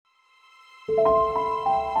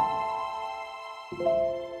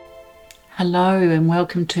Hello and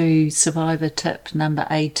welcome to Survivor tip number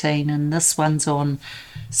 18, and this one's on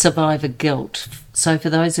survivor guilt. So for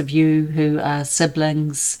those of you who are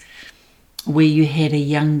siblings where you had a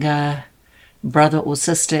younger brother or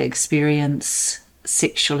sister experience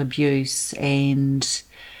sexual abuse and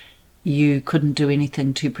you couldn't do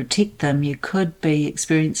anything to protect them, you could be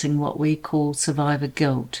experiencing what we call survivor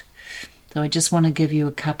guilt. So I just want to give you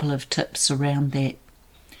a couple of tips around that.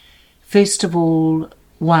 First of all,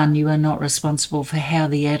 one, you are not responsible for how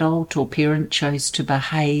the adult or parent chose to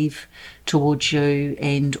behave towards you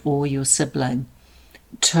and or your sibling.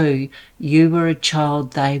 Two, you were a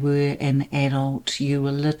child, they were an adult. You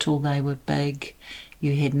were little, they were big.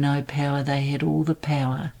 You had no power, they had all the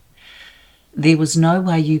power. There was no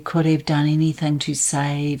way you could have done anything to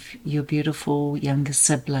save your beautiful younger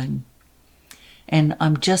sibling. And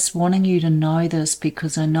I'm just wanting you to know this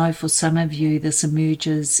because I know for some of you this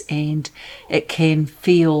emerges and it can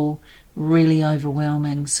feel really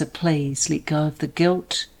overwhelming. So please let go of the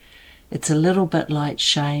guilt. It's a little bit like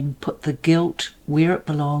shame. Put the guilt where it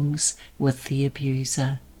belongs, with the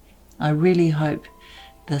abuser. I really hope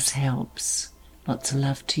this helps. Lots of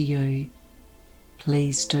love to you.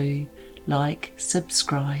 Please do like,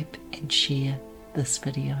 subscribe and share this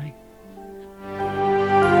video.